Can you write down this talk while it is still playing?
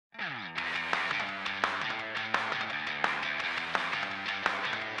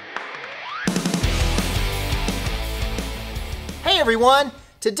everyone,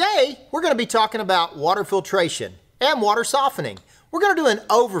 today we're going to be talking about water filtration and water softening. We're going to do an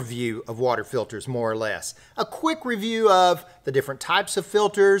overview of water filters more or less. A quick review of the different types of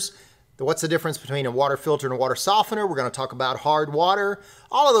filters, what's the difference between a water filter and a water softener. We're going to talk about hard water,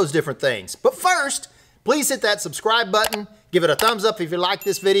 all of those different things. But first, please hit that subscribe button, give it a thumbs up if you like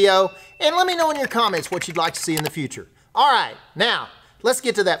this video, and let me know in your comments what you'd like to see in the future. All right, now let's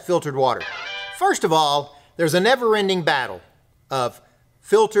get to that filtered water. First of all, there's a never-ending battle of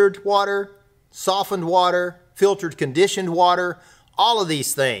filtered water, softened water, filtered conditioned water, all of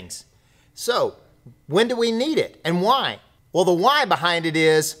these things. So, when do we need it and why? Well, the why behind it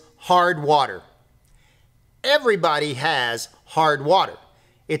is hard water. Everybody has hard water.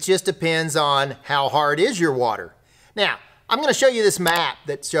 It just depends on how hard is your water. Now, I'm going to show you this map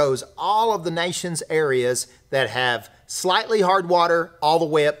that shows all of the nation's areas that have slightly hard water all the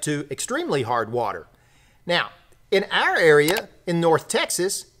way up to extremely hard water. Now, in our area in North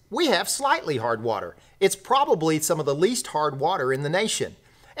Texas, we have slightly hard water. It's probably some of the least hard water in the nation.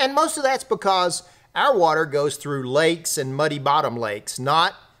 And most of that's because our water goes through lakes and muddy bottom lakes.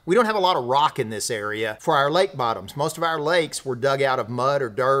 We don't have a lot of rock in this area for our lake bottoms. Most of our lakes were dug out of mud or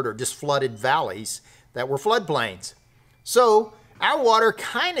dirt or just flooded valleys that were floodplains. So our water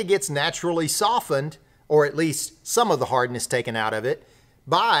kind of gets naturally softened, or at least some of the hardness taken out of it,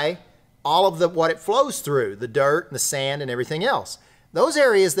 by all of what it flows through, the dirt and the sand and everything else. Those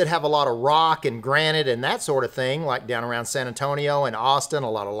areas that have a lot of rock and granite and that sort of thing, like down around San Antonio and Austin,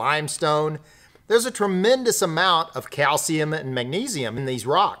 a lot of limestone, there's a tremendous amount of calcium and magnesium in these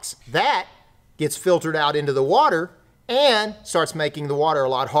rocks. That gets filtered out into the water and starts making the water a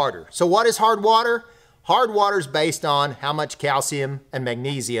lot harder. So what is hard water? Hard water is based on how much calcium and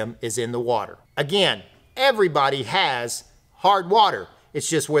magnesium is in the water. Again, everybody has hard water. It's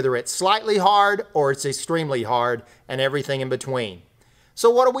just whether it's slightly hard or it's extremely hard and everything in between. So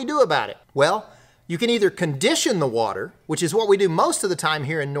what do we do about it? Well, you can either condition the water, which is what we do most of the time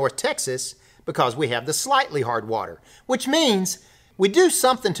here in North Texas because we have the slightly hard water, which means we do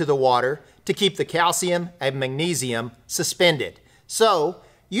something to the water to keep the calcium and magnesium suspended. So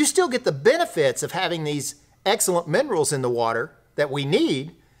you still get the benefits of having these excellent minerals in the water that we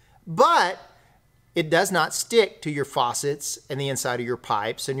need, but it does not stick to your faucets and the inside of your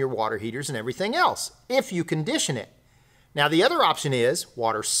pipes and your water heaters and everything else if you condition it. Now the other option is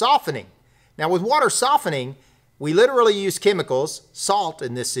water softening. Now with water softening, we literally use chemicals, salt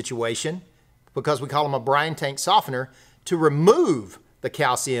in this situation, because we call them a brine tank softener, to remove the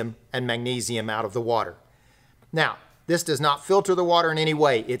calcium and magnesium out of the water. Now, this does not filter the water in any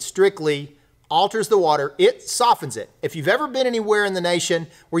way. It strictly alters the water. It softens it. If you've ever been anywhere in the nation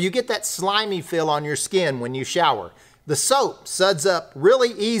where you get that slimy feel on your skin when you shower, the soap suds up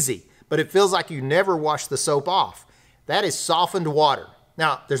really easy, but it feels like you never wash the soap off. That is softened water.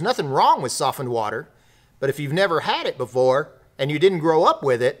 Now, there's nothing wrong with softened water, but if you've never had it before and you didn't grow up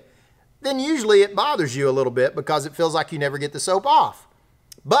with it, then usually it bothers you a little bit because it feels like you never get the soap off.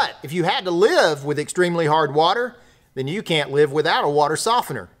 But if you had to live with extremely hard water, then you can't live without a water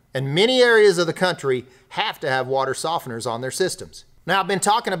softener. And many areas of the country have to have water softeners on their systems. Now, I've been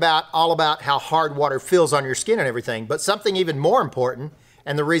talking all about how hard water feels on your skin and everything, but something even more important,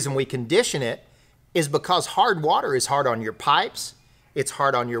 and the reason we condition it, is because hard water is hard on your pipes, it's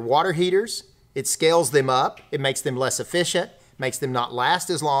hard on your water heaters, it scales them up, it makes them less efficient, makes them not last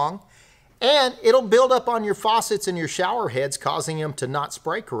as long, and it'll build up on your faucets and your shower heads, causing them to not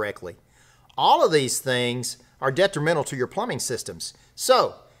spray correctly. All of these things are detrimental to your plumbing systems.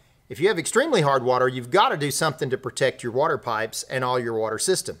 So, if you have extremely hard water, you've got to do something to protect your water pipes and all your water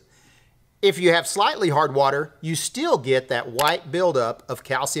system. If you have slightly hard water, you still get that white buildup of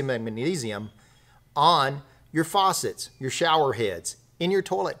calcium and magnesium on your faucets, your shower heads, in your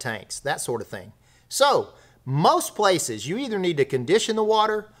toilet tanks, that sort of thing. So, most places you either need to condition the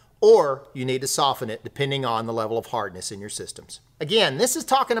water or you need to soften it depending on the level of hardness in your systems. Again, this is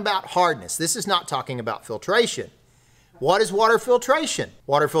talking about hardness. This is not talking about filtration. What is water filtration?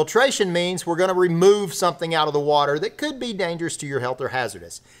 Water filtration means we're going to remove something out of the water that could be dangerous to your health or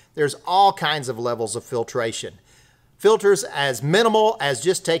hazardous. There's all kinds of levels of filtration. Filters as minimal as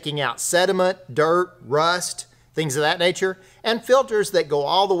just taking out sediment, dirt, rust, things of that nature, and filters that go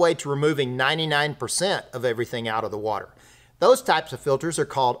all the way to removing 99% of everything out of the water. Those types of filters are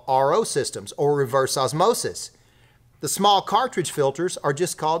called RO systems, or reverse osmosis. The small cartridge filters are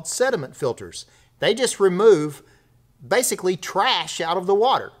just called sediment filters. They just remove basically trash out of the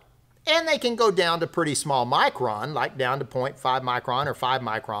water. And they can go down to pretty small micron, like down to 0.5 micron or 5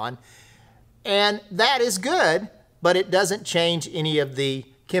 micron. And that is good, but it doesn't change any of the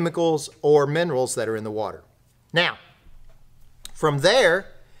chemicals or minerals that are in the water. Now, From there,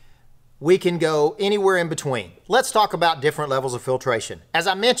 we can go anywhere in between. Let's talk about different levels of filtration. As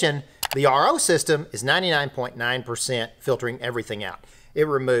I mentioned, the RO system is 99.9% filtering everything out. It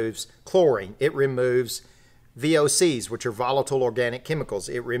removes chlorine, it removes VOCs, which are volatile organic chemicals.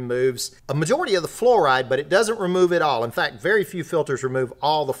 It removes a majority of the fluoride, but it doesn't remove it all. In fact, very few filters remove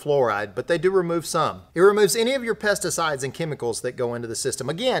all the fluoride, but they do remove some. It removes any of your pesticides and chemicals that go into the system.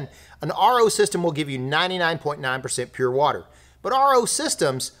 Again, an RO system will give you 99.9% pure water, but RO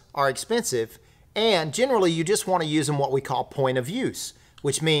systems are expensive, and generally you just want to use them what we call point of use,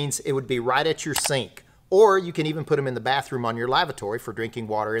 which means it would be right at your sink, or you can even put them in the bathroom on your lavatory for drinking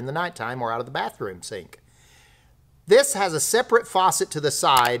water in the nighttime or out of the bathroom sink. This has a separate faucet to the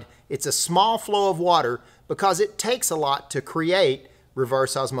side. It's a small flow of water because it takes a lot to create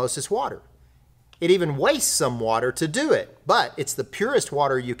reverse osmosis water. It even wastes some water to do it, but it's the purest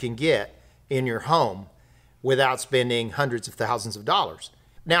water you can get in your home without spending hundreds of thousands of dollars.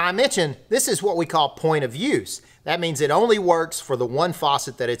 Now, I mentioned this is what we call point of use. That means it only works for the one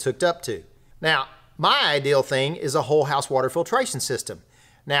faucet that it's hooked up to. Now, my ideal thing is a whole house water filtration system.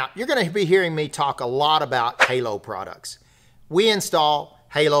 Now, you're going to be hearing me talk a lot about Halo products. We install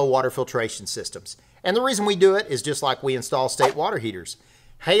Halo water filtration systems. And the reason we do it is just like we install state water heaters.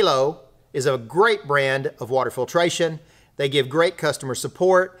 Halo is a great brand of water filtration. They give great customer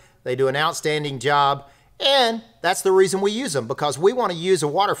support. They do an outstanding job. And that's the reason we use them, because we want to use a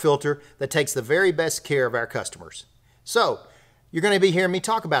water filter that takes the very best care of our customers. So, you're going to be hearing me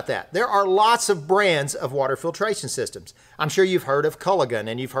talk about that. There are lots of brands of water filtration systems. I'm sure you've heard of Culligan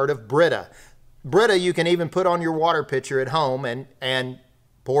and you've heard of Brita. Brita you can even put on your water pitcher at home and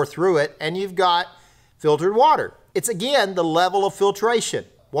pour through it, and you've got filtered water. It's again the level of filtration.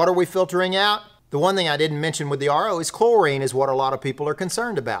 What are we filtering out? The one thing I didn't mention with the RO is chlorine is what a lot of people are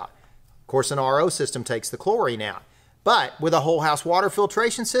concerned about. Of course, an RO system takes the chlorine out. But with a whole house water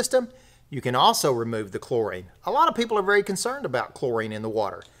filtration system, you can also remove the chlorine. A lot of people are very concerned about chlorine in the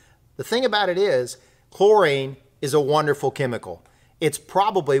water. The thing about it is, chlorine is a wonderful chemical. It's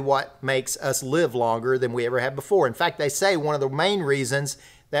probably what makes us live longer than we ever have before. In fact, they say one of the main reasons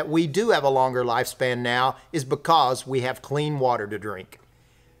that we do have a longer lifespan now is because we have clean water to drink.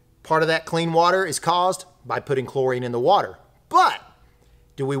 Part of that clean water is caused by putting chlorine in the water. But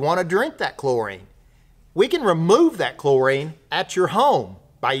do we want to drink that chlorine? We can remove that chlorine at your home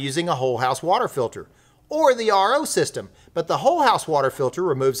by using a whole house water filter or the RO system, but the whole house water filter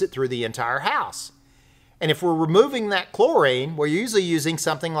removes it through the entire house. And if we're removing that chlorine, we're usually using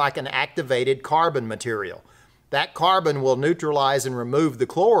something like an activated carbon material. That carbon will neutralize and remove the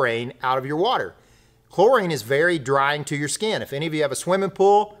chlorine out of your water. Chlorine is very drying to your skin. If any of you have a swimming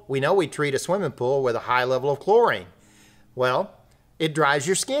pool, we know we treat a swimming pool with a high level of chlorine. Well, it dries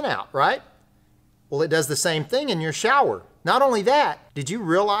your skin out, right? Well, it does the same thing in your shower. Not only that, did you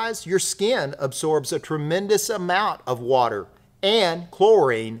realize your skin absorbs a tremendous amount of water and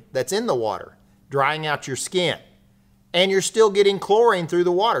chlorine that's in the water, drying out your skin? And you're still getting chlorine through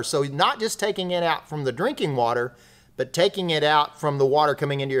the water. So not just taking it out from the drinking water, but taking it out from the water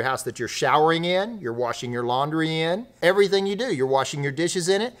coming into your house that you're showering in, you're washing your laundry in, everything you do, you're washing your dishes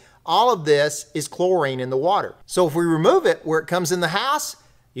in it. All of this is chlorine in the water. So if we remove it where it comes in the house,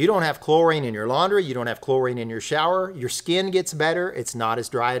 you don't have chlorine in your laundry, you don't have chlorine in your shower, your skin gets better, it's not as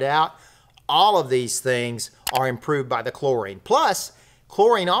dried out. All of these things are improved by the chlorine. Plus,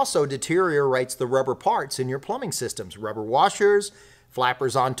 chlorine also deteriorates the rubber parts in your plumbing systems, rubber washers,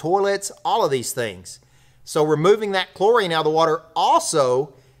 flappers on toilets, all of these things. So removing that chlorine out of the water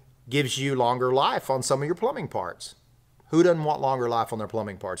also gives you longer life on some of your plumbing parts. Who doesn't want longer life on their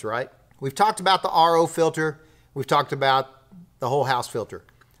plumbing parts, right? We've talked about the RO filter, we've talked about the whole house filter.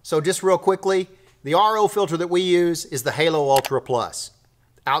 So just real quickly, the RO filter that we use is the Halo Ultra Plus.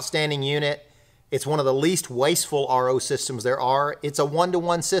 Outstanding unit. It's one of the least wasteful RO systems there are. It's a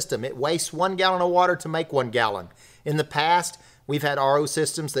 1-to-1 system. It wastes 1 gallon of water to make 1 gallon. In the past, we've had RO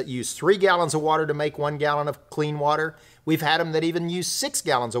systems that use 3 gallons of water to make 1 gallon of clean water. We've had them that even use 6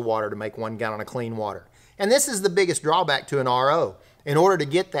 gallons of water to make 1 gallon of clean water. And this is the biggest drawback to an RO. In order to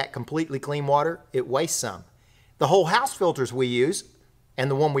get that completely clean water, it wastes some. The whole house filters we use, and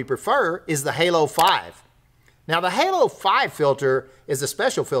the one we prefer, is the Halo 5. Now the Halo 5 filter is a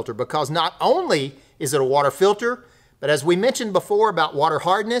special filter because not only is it a water filter, but as we mentioned before about water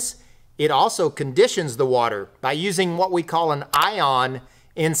hardness, it also conditions the water by using what we call an ion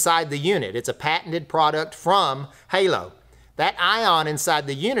inside the unit. It's a patented product from Halo. That ion inside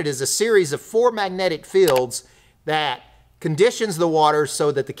the unit is a series of 4 magnetic fields that conditions the water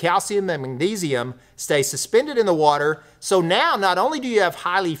so that the calcium and magnesium stay suspended in the water. So now not only do you have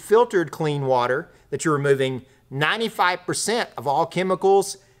highly filtered clean water that you're removing 95% of all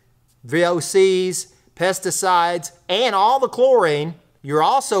chemicals, VOCs, pesticides, and all the chlorine, you're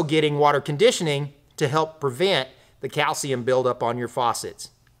also getting water conditioning to help prevent the calcium buildup on your faucets.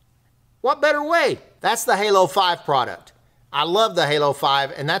 What better way? That's the Halo 5 product. I love the Halo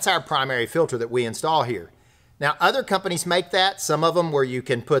 5, and that's our primary filter that we install here. Now, other companies make that, some of them where you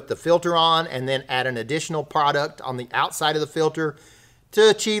can put the filter on and then add an additional product on the outside of the filter to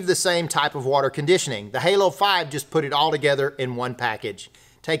achieve the same type of water conditioning. The Halo 5 just put it all together in one package.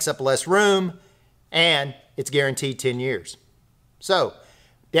 Takes up less room, and it's guaranteed 10 years. So,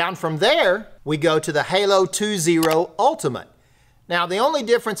 down from there, we go to the Halo 2.0 Ultimate. Now, the only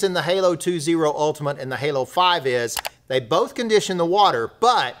difference in the Halo 2.0 Ultimate and the Halo 5 is they both condition the water,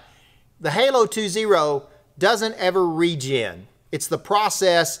 but the Halo 2.0 doesn't ever regen. It's the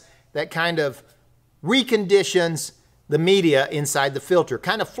process that kind of reconditions the media inside the filter,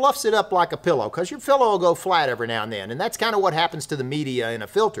 kind of fluffs it up like a pillow, because your pillow will go flat every now and then, and that's kind of what happens to the media in a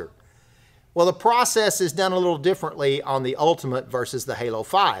filter. Well, the process is done a little differently on the Ultimate versus the Halo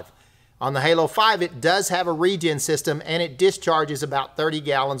 5. On the Halo 5, it does have a regen system, and it discharges about 30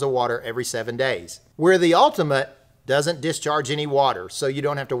 gallons of water every 7 days. Where the Ultimate doesn't discharge any water, so you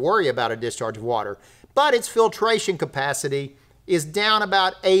don't have to worry about a discharge of water. But its filtration capacity is down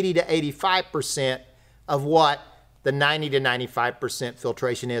about 80 to 85% of what the 90 to 95%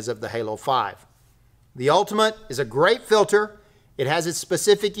 filtration is of the Halo 5. The Ultimate is a great filter. It has its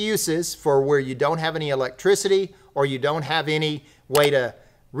specific uses for where you don't have any electricity or you don't have any way to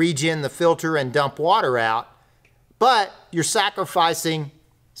regen the filter and dump water out, but you're sacrificing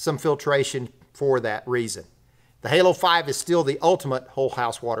some filtration for that reason. The Halo 5 is still the ultimate whole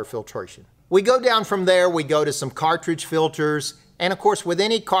house water filtration. We go down from there, we go to some cartridge filters, and of course with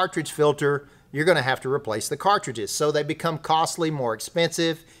any cartridge filter, you're going to have to replace the cartridges. So they become costly, more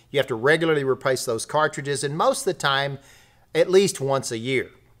expensive. You have to regularly replace those cartridges, and most of the time, at least once a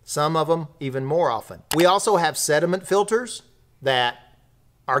year. Some of them even more often. We also have sediment filters that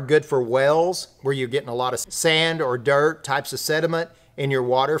are good for wells, where you're getting a lot of sand or dirt types of sediment in your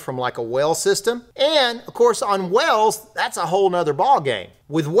water from like a well system. And of course on wells, that's a whole nother ball game.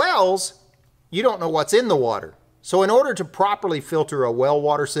 With wells, you don't know what's in the water. So in order to properly filter a well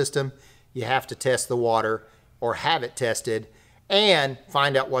water system, you have to test the water or have it tested and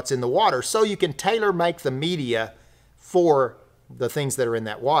find out what's in the water so you can tailor make the media for the things that are in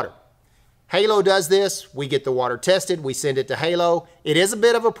that water. Halo does this. We get the water tested, we send it to Halo. It is a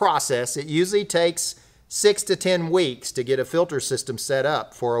bit of a process. It usually takes 6 to 10 weeks to get a filter system set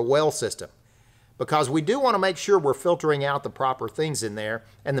up for a well system, because we do want to make sure we're filtering out the proper things in there,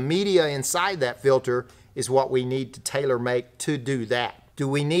 and the media inside that filter is what we need to tailor make to do that. Do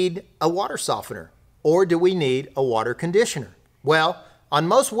we need a water softener or do we need a water conditioner? Well, on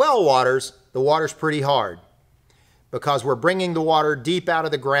most well waters, the water's pretty hard, because we're bringing the water deep out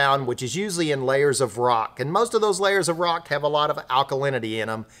of the ground, which is usually in layers of rock. And most of those layers of rock have a lot of alkalinity in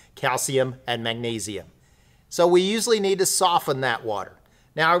them, calcium and magnesium. So we usually need to soften that water.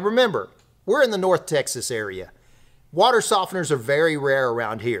 Now remember, we're in the North Texas area. Water softeners are very rare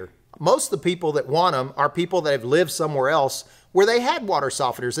around here. Most of the people that want them are people that have lived somewhere else where they had water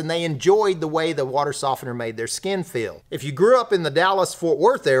softeners and they enjoyed the way the water softener made their skin feel. If you grew up in the Dallas-Fort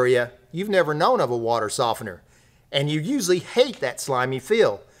Worth area, you've never known of a water softener, and you usually hate that slimy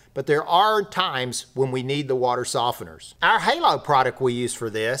feel. But there are times when we need the water softeners. Our Halo product we use for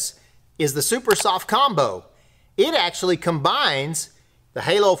this is the Super Soft Combo. It actually combines the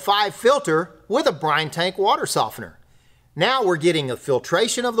Halo 5 filter with a brine tank water softener. Now we're getting a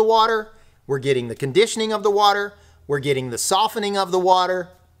filtration of the water, we're getting the conditioning of the water, we're getting the softening of the water.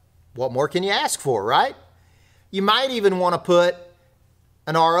 What more can you ask for, right? You might even want to put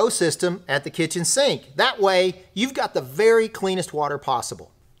an RO system at the kitchen sink. That way, you've got the very cleanest water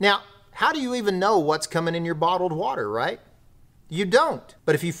possible. Now, how do you even know what's coming in your bottled water, right? You don't.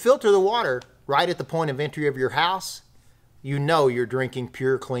 But if you filter the water right at the point of entry of your house, you know you're drinking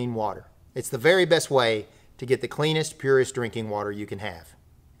pure, clean water. It's the very best way to get the cleanest, purest drinking water you can have.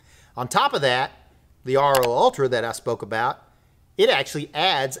 On top of that, the RO Ultra that I spoke about, it actually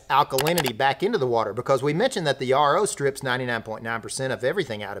adds alkalinity back into the water, because we mentioned that the RO strips 99.9% of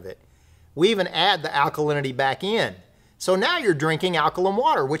everything out of it. We even add the alkalinity back in. So now you're drinking alkaline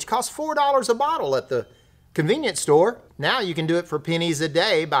water, which costs $4 a bottle at the convenience store. Now you can do it for pennies a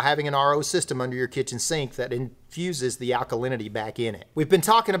day by having an RO system under your kitchen sink that infuses the alkalinity back in it. We've been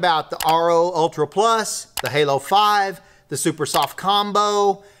talking about the RO Ultra Plus, the Halo 5, the Super Soft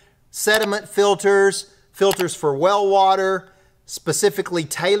Combo, sediment filters, filters for well water, specifically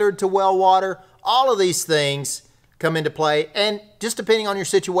tailored to well water. All of these things come into play, and just depending on your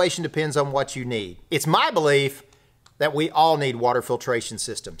situation depends on what you need. It's my belief that we all need water filtration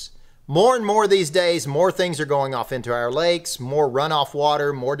systems. More and more these days, more things are going off into our lakes, more runoff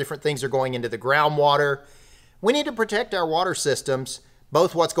water, more different things are going into the groundwater. We need to protect our water systems,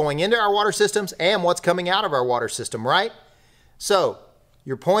 both what's going into our water systems and what's coming out of our water system, right? So,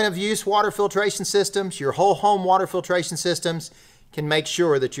 your point of use water filtration systems, your whole home water filtration systems can make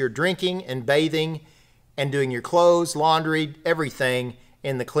sure that you're drinking and bathing and doing your clothes, laundry, everything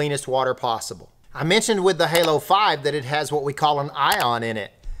in the cleanest water possible. I mentioned with the Halo 5 that it has what we call an ion in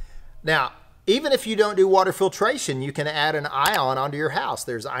it. Now, even if you don't do water filtration, you can add an ion onto your house.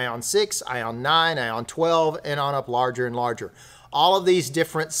 There's ion 6, ion 9, ion 12, and on up larger and larger. All of these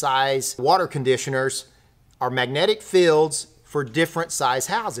different size water conditioners are magnetic fields for different size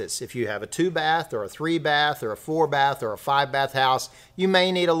houses. If you have a 2-bath or a 3-bath or a 4-bath or a 5-bath house, you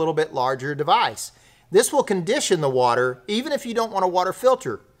may need a little bit larger device. This will condition the water even if you don't want a water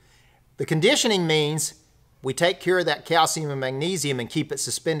filter. The conditioning means we take care of that calcium and magnesium and keep it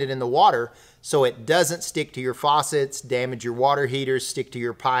suspended in the water so it doesn't stick to your faucets, damage your water heaters, stick to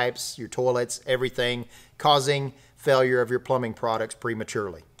your pipes, your toilets, everything, causing failure of your plumbing products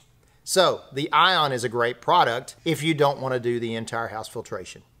prematurely. So the ion is a great product if you don't want to do the entire house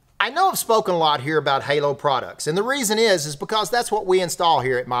filtration. I know I've spoken a lot here about Halo products, and the reason is because that's what we install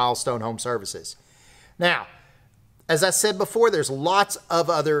here at Milestone Home Services. Now, as I said before, there's lots of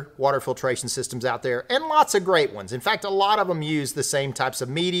other water filtration systems out there and lots of great ones. In fact, a lot of them use the same types of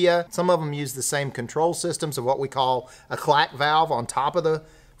media. Some of them use the same control systems of what we call a clack valve on top of the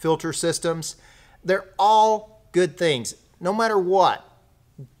filter systems. They're all good things. No matter what,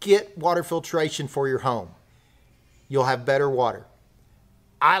 get water filtration for your home. You'll have better water.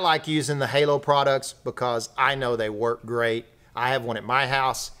 I like using the Halo products because I know they work great. I have one at my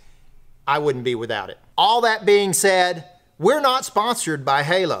house. I wouldn't be without it. All that being said, we're not sponsored by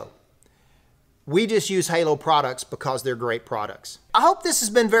Halo. We just use Halo products because they're great products. I hope this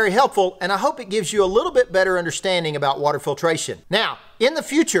has been very helpful, and I hope it gives you a little bit better understanding about water filtration. Now, in the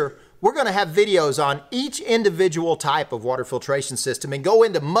future, we're going to have videos on each individual type of water filtration system and go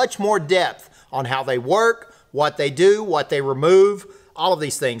into much more depth on how they work, what they do, what they remove, all of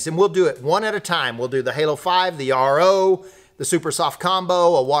these things. And we'll do it one at a time. We'll do the Halo 5, the RO, the Super Soft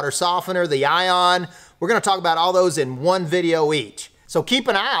Combo, a water softener, the ion. We're going to talk about all those in one video each. So keep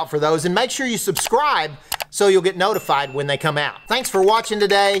an eye out for those and make sure you subscribe so you'll get notified when they come out. Thanks for watching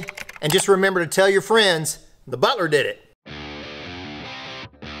today, and just remember to tell your friends, the Butler did it.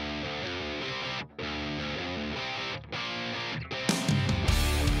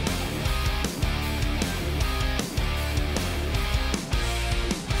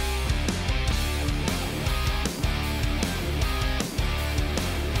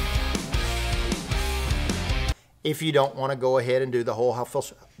 If you don't want to go ahead and do the whole house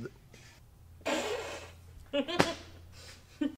filtration.